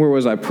 where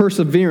was I?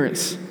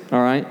 Perseverance,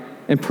 all right?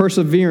 And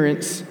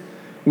perseverance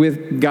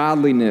with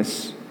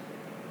godliness.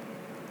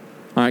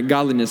 All right,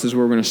 godliness is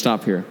where we're going to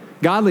stop here.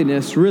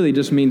 Godliness really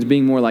just means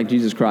being more like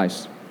Jesus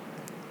Christ.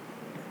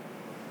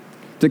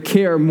 To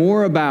care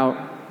more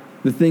about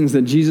the things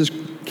that Jesus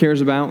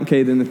cares about,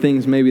 okay, than the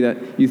things maybe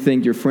that you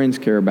think your friends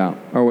care about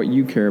or what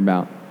you care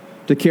about.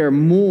 To care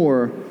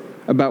more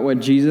about what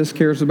Jesus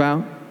cares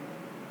about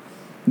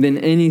than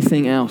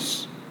anything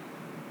else.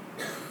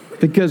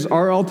 Because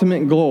our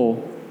ultimate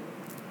goal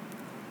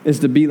is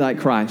to be like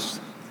Christ,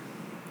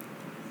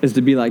 is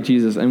to be like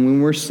Jesus. And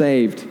when we're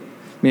saved,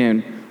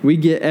 man, we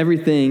get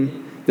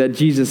everything that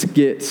Jesus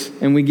gets,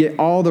 and we get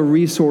all the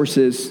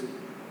resources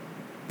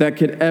that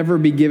could ever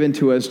be given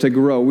to us to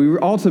grow. We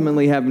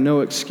ultimately have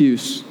no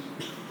excuse.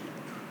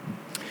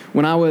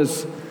 When I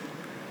was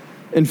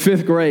in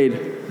 5th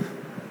grade,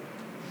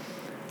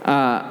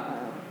 I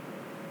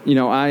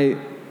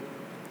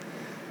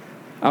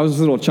was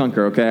a little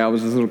chunker, okay? I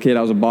was this little kid.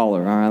 I was a baller,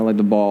 all right? I liked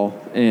to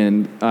ball,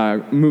 and I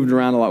moved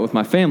around a lot with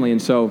my family,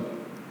 and so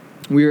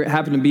we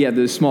happened to be at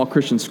this small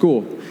Christian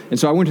school. And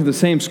so I went to the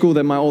same school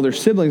that my older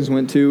siblings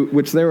went to,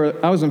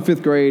 I was in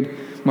 5th grade.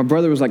 My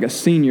brother was like a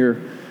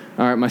senior.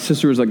 All right, my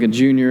sister was like a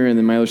junior, and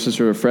then my other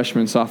sister was a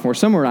freshman, sophomore,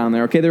 somewhere around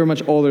there. Okay, they were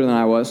much older than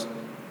I was.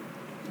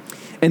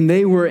 And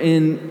they were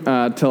in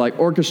to like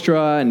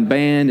orchestra and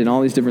band and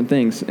all these different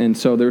things. And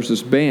so there was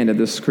this band at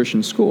this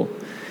Christian school.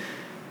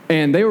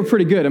 And they were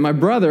pretty good. And my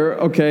brother,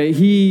 okay,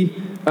 he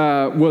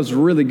was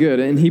really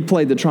good, and he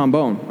played the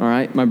trombone, all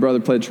right? My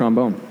brother played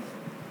trombone.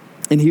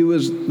 And he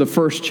was the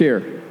first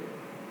chair.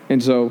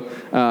 And so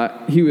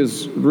he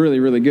was really,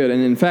 really good.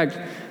 And in fact,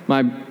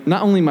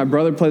 not only my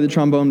brother played the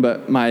trombone,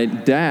 but my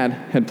dad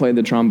had played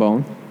the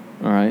trombone,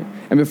 all right?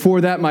 And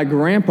before that, my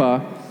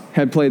grandpa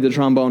had played the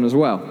trombone as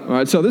well, all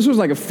right? So this was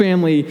like a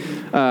family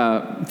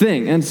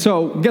thing. And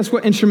so guess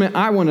what instrument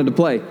I wanted to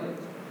play?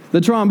 The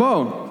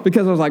trombone,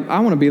 because I was like, I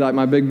want to be like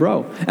my big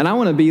bro, and I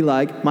want to be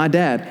like my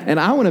dad, and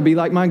I want to be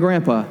like my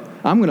grandpa.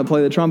 I'm going to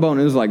play the trombone.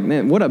 And it was like,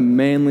 man, what a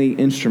manly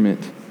instrument.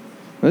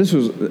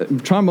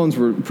 Trombones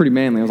were pretty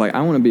manly. I was like,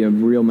 I want to be a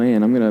real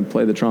man. I'm going to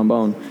play the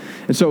trombone.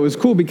 And so it was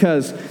cool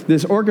because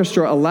this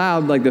orchestra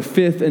allowed like the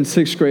 5th and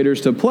 6th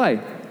graders to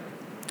play.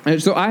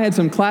 And so I had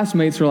some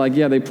classmates who were like,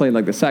 yeah, they played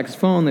like the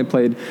saxophone, they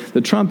played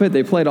the trumpet,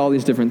 they played all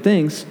these different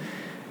things.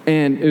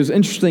 And it was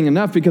interesting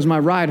enough because my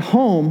ride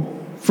home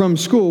from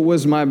school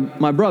was my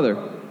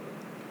brother.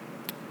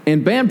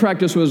 And band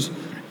practice was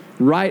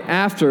right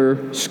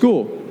after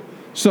school.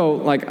 So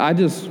like I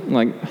just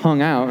like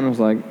hung out and I was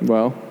like,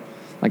 well,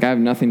 like I have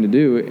nothing to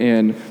do.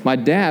 And my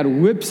dad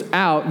whips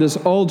out this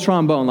old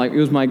trombone, like it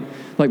was my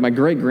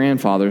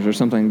great-grandfather's or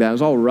something like that. It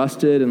was all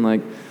rusted and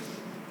like,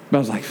 but I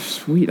was like,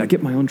 sweet, I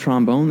get my own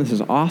trombone. This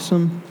is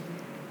awesome.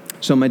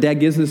 So my dad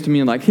gives this to me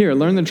and like, here,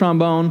 learn the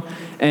trombone,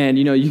 and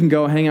you can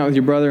go hang out with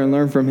your brother and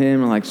learn from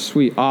him. I'm like,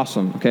 sweet,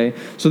 awesome, okay?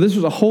 So this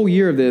was a whole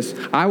year of this.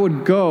 I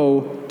would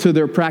go to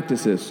their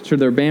practices, to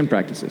their band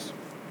practices.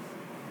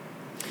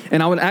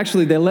 And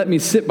they let me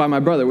sit by my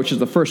brother, which is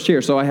the first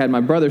chair. So I had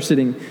my brother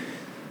sitting,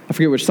 I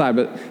forget which side,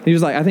 but he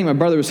was like, I think my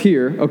brother was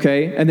here,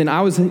 okay? And then I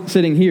was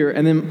sitting here,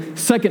 and then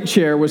second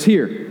chair was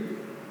here.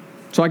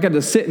 So I got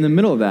to sit in the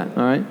middle of that,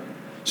 all right?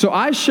 So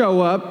I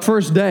show up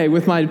first day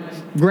with my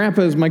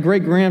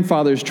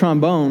great-grandfather's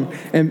trombone,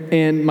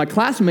 and my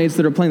classmates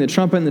that are playing the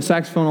trumpet and the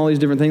saxophone, all these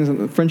different things, and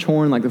the French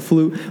horn, like the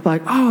flute,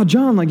 like, oh,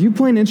 John, like you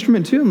play an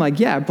instrument too? I'm like,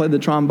 yeah, I played the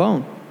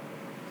trombone.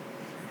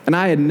 And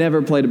I had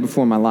never played it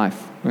before in my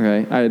life,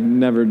 okay? I had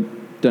never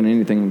done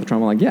anything with the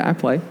trombone. Like, yeah, I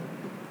play.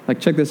 Like,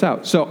 check this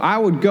out. So I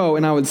would go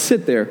and I would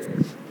sit there,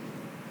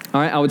 all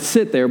right? I would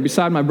sit there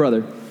beside my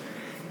brother,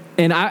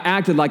 and I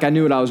acted like I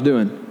knew what I was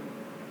doing.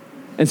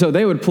 And so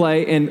they would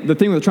play, and the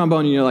thing with the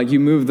trombone, like you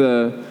move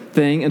the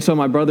thing, and so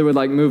my brother would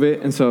like move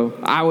it, and so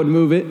I would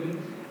move it,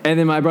 and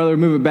then my brother would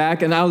move it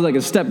back, and I was like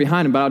a step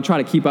behind him, but I would try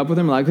to keep up with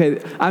him. Like,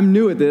 okay, I'm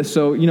new at this,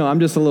 so, I'm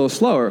just a little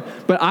slower.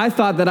 But I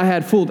thought that I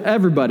had fooled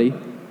everybody,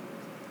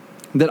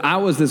 that I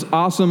was this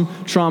awesome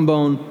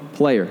trombone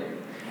player.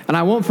 And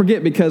I won't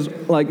forget because,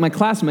 like, my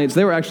classmates,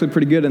 they were actually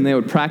pretty good, and they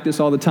would practice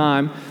all the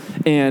time,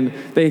 and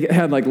they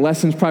had, like,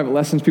 lessons, private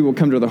lessons. People would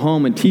come to their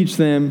home and teach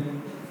them.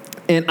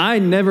 And I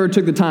never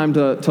took the time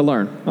to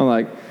learn. I'm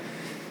like,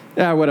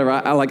 yeah, whatever.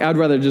 I'd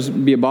rather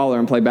just be a baller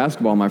and play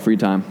basketball in my free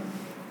time.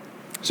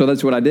 So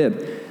that's what I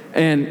did.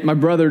 And my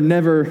brother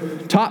never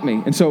taught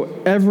me. And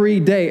so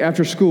every day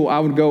after school, I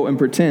would go and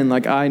pretend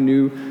like I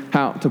knew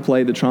how to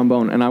play the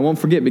trombone. And I won't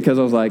forget because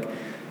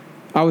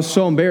I was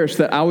so embarrassed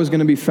that I was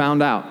going to be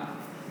found out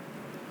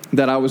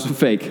that I was a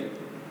fake,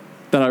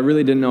 that I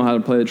really didn't know how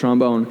to play the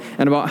trombone.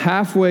 And about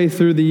halfway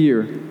through the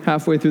year,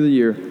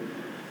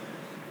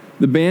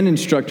 the band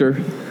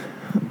instructor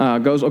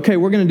goes, okay,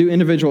 we're going to do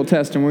individual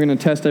tests, and we're going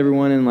to test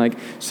everyone and like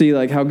see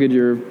like how good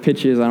your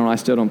pitch is. I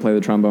still don't play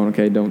the trombone.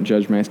 Okay, don't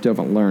judge me. I still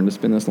haven't learned. It's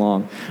been this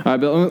long. All right,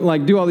 but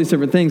like do all these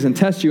different things and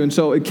test you. And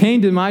so it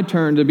came to my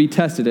turn to be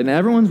tested, and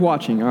everyone's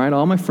watching. All right,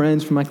 all my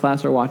friends from my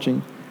class are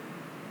watching.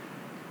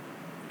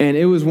 And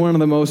it was one of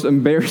the most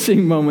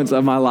embarrassing moments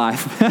of my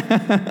life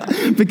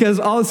because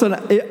all of a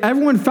sudden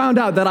everyone found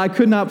out that I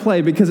could not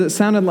play because it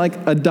sounded like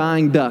a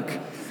dying duck.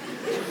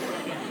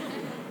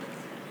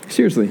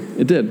 Seriously,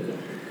 it did.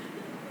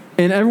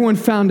 And everyone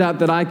found out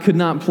that I could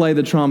not play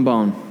the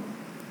trombone.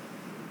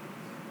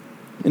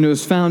 And it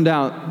was found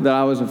out that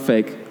I was a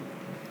fake.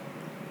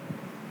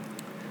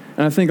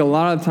 And I think a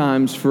lot of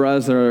times for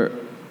us that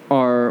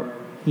are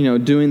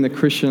doing the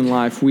Christian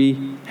life,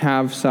 we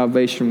have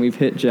salvation, we've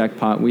hit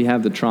jackpot, we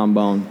have the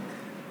trombone.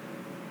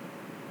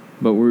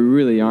 But we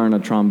really aren't a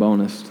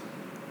trombonist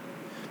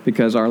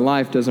because our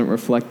life doesn't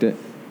reflect it.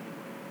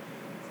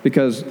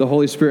 Because the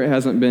Holy Spirit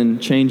hasn't been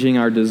changing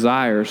our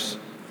desires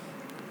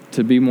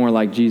to be more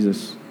like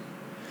Jesus.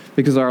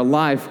 Because our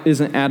life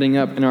isn't adding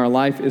up and our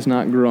life is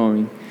not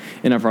growing.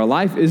 And if our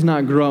life is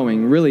not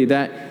growing, really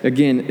that,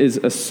 again, is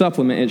a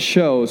supplement.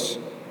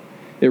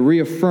 It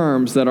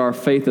reaffirms that our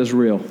faith is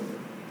real.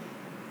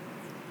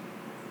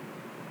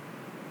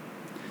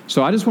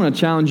 So I just want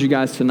to challenge you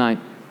guys tonight.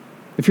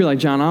 If you're like,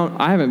 John,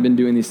 I haven't been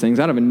doing these things.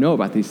 I don't even know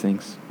about these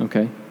things.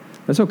 Okay?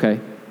 That's okay.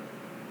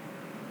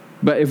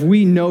 But if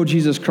we know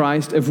Jesus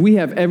Christ, if we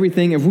have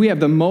everything, if we have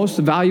the most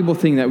valuable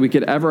thing that we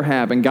could ever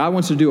have, and God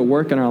wants to do a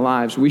work in our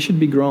lives, we should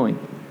be growing.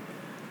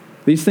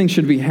 These things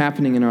should be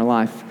happening in our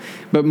life.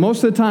 But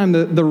most of the time,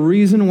 the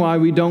reason why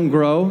we don't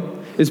grow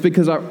is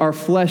because our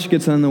flesh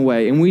gets in the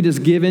way, and we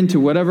just give in to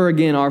whatever,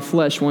 again, our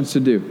flesh wants to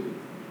do.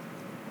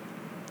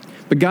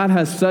 But God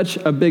has such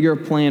a bigger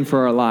plan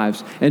for our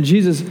lives, and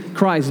Jesus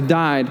Christ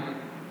died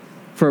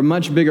for a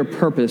much bigger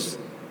purpose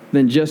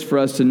than just for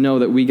us to know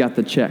that we got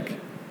the check.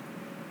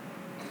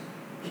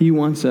 He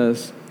wants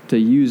us to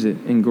use it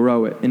and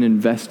grow it and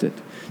invest it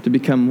to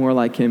become more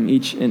like him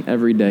each and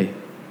every day.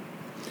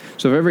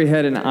 So if every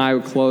head and eye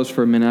would close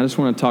for a minute, I just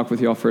want to talk with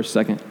y'all for a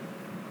second.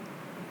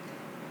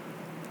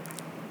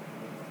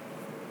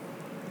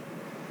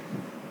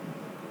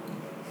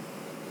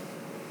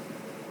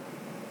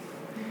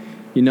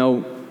 You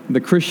know, the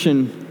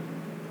Christian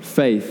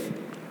faith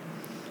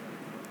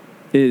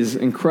is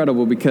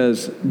incredible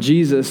because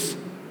Jesus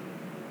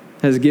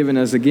has given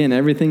us, again,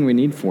 everything we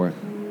need for it.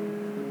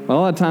 A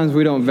lot of times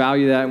we don't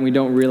value that and we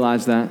don't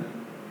realize that.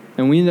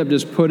 And we end up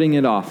just putting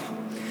it off.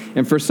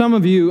 And for some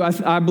of you,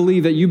 I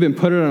believe that you've been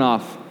putting it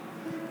off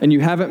and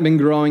you haven't been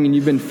growing and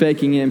you've been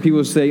faking it. And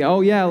people say,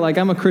 oh yeah, like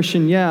I'm a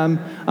Christian. Yeah,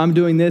 I'm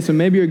doing this. And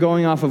maybe you're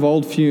going off of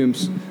old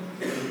fumes.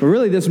 But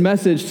really this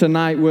message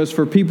tonight was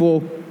for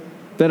people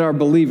that are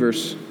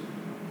believers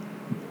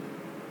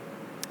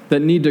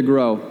that need to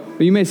grow.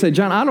 But you may say,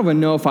 John, I don't even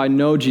know if I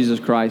know Jesus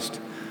Christ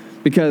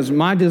because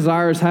my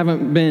desires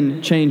haven't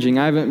been changing.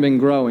 I haven't been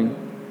growing.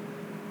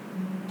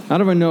 I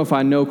don't even know if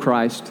I know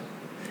Christ.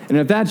 And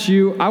if that's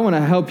you, I want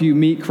to help you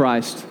meet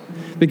Christ.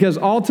 Because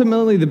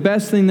ultimately, the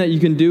best thing that you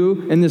can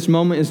do in this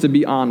moment is to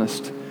be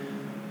honest.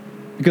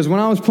 Because when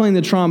I was playing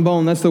the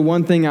trombone, that's the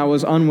one thing I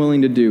was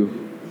unwilling to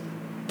do,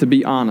 to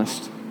be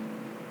honest.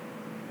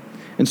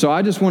 And so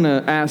I just want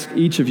to ask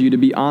each of you to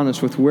be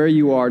honest with where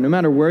you are, no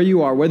matter where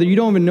you are, whether you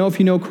don't even know if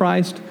you know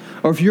Christ,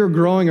 or if you're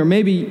growing, or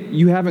maybe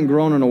you haven't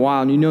grown in a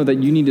while and you know that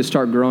you need to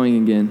start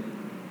growing again.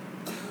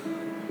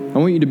 I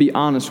want you to be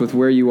honest with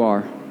where you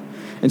are.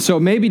 And so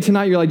maybe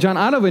tonight you're like, John,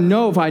 I don't even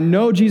know if I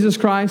know Jesus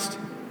Christ,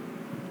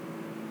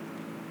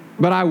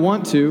 but I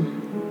want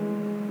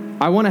to.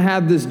 I want to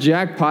have this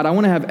jackpot. I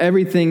want to have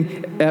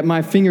everything at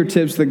my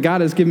fingertips that God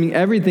has given me,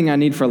 everything I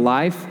need for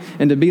life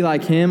and to be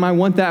like him. I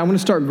want that. I want to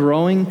start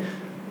growing.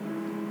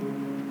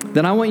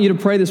 Then I want you to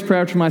pray this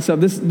prayer to myself.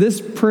 This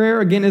prayer,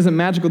 again, isn't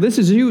magical. This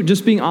is you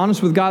just being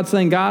honest with God,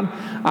 saying, God,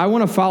 I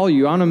want to follow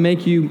you. I want to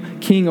make you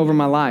king over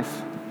my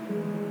life.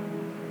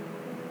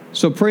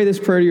 So pray this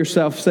prayer to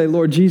yourself. Say,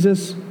 Lord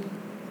Jesus,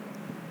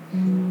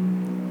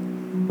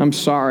 I'm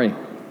sorry.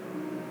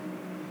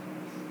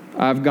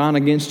 I've gone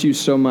against you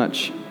so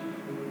much.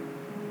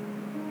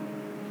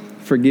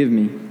 Forgive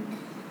me.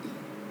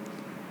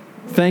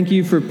 Thank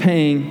you for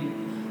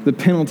paying the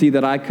penalty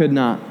that I could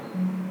not,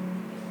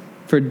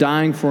 for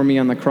dying for me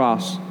on the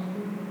cross.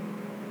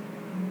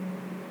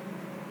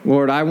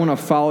 Lord, I want to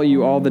follow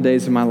you all the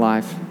days of my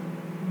life.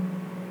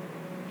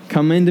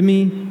 Come into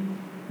me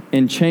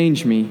and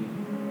change me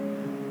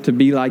to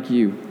be like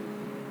you.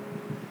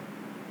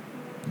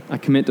 I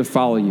commit to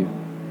follow you.